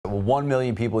1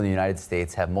 million people in the United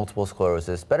States have multiple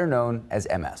sclerosis, better known as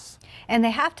MS. And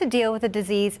they have to deal with the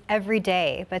disease every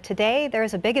day. But today,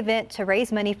 there's a big event to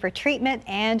raise money for treatment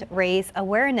and raise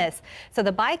awareness. So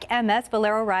the Bike MS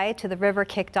Bolero Ride to the River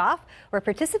kicked off, where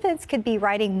participants could be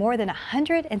riding more than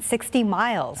 160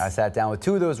 miles. I sat down with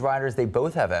two of those riders. They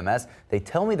both have MS. They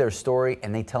tell me their story,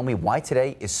 and they tell me why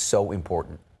today is so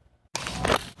important.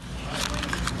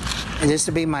 This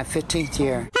will be my 15th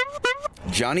year.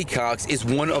 Johnny Cox is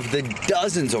one of the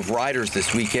dozens of riders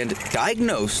this weekend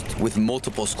diagnosed with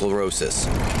multiple sclerosis.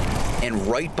 And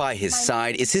right by his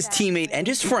side is his teammate and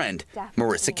his friend,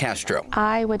 Marissa Castro.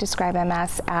 I would describe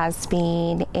MS as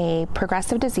being a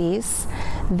progressive disease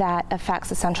that affects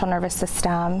the central nervous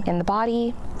system in the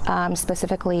body,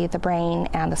 specifically the brain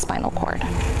and the spinal cord.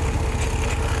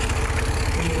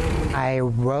 I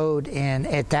rode in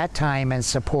at that time in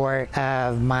support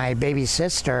of my baby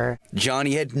sister.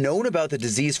 Johnny had known about the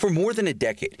disease for more than a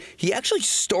decade. He actually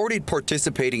started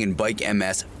participating in Bike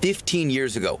MS 15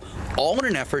 years ago, all in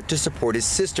an effort to support his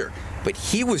sister. But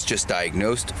he was just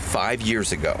diagnosed 5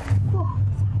 years ago.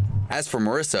 As for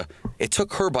Marissa, it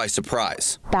took her by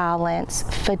surprise. Balance,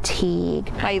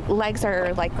 fatigue. My legs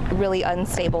are like really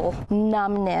unstable.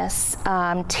 Numbness,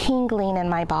 tingling in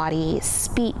my body,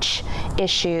 speech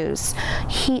issues.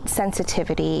 Heat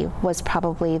sensitivity was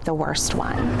probably the worst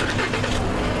one.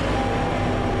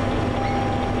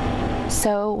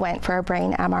 So went for a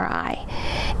brain MRI,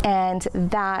 and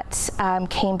that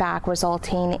came back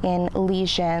resulting in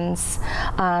lesions,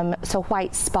 so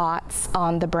white spots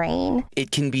on the brain. It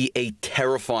can be a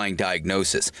terrifying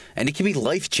diagnosis, and it can be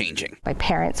life-changing. My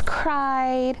parents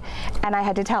cried, and I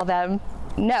had to tell them,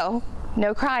 no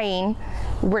crying.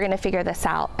 We're going to figure this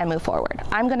out and move forward.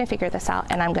 I'm going to figure this out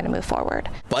and I'm going to move forward.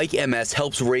 Bike MS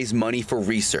helps raise money for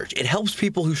research. It helps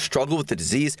people who struggle with the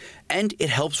disease, and it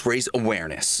helps raise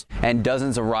awareness. And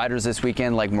dozens of riders this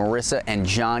weekend, like Marissa and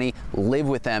Johnny, live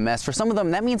with MS. For some of them,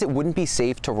 that means it wouldn't be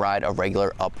safe to ride a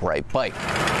regular upright bike.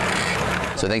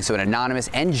 So thanks to an anonymous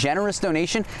and generous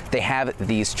donation, they have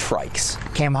these trikes.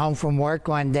 Came home from work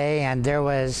one day and there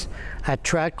was a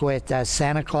truck with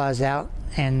Santa Claus out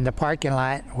in the parking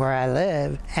lot where I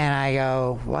live, and I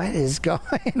go, what is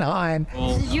going on?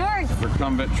 This is yours.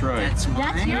 Recumbent trike. That's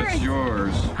yours. That's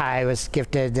yours. I was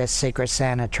gifted this Secret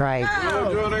Santa trike.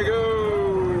 Go, Johnny,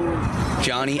 go!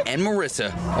 Johnny and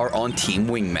Marissa are on Team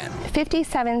Wingmen.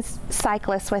 57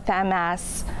 cyclists with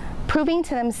MS proving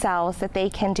to themselves that they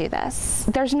can do this.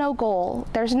 There's no goal.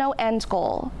 There's no end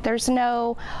goal. There's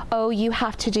no, oh, you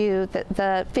have to do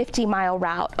the 50-mile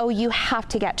route. Oh, you have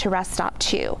to get to rest stop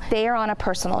 2. They are on a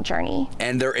personal journey.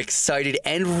 And they're excited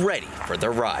and ready for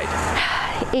their ride.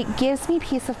 It gives me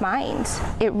peace of mind.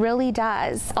 It really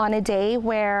does. On a day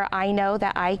where I know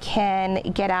that I can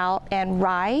get out and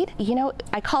ride, you know,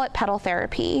 I call it pedal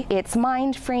therapy. It's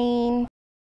mind-freeing.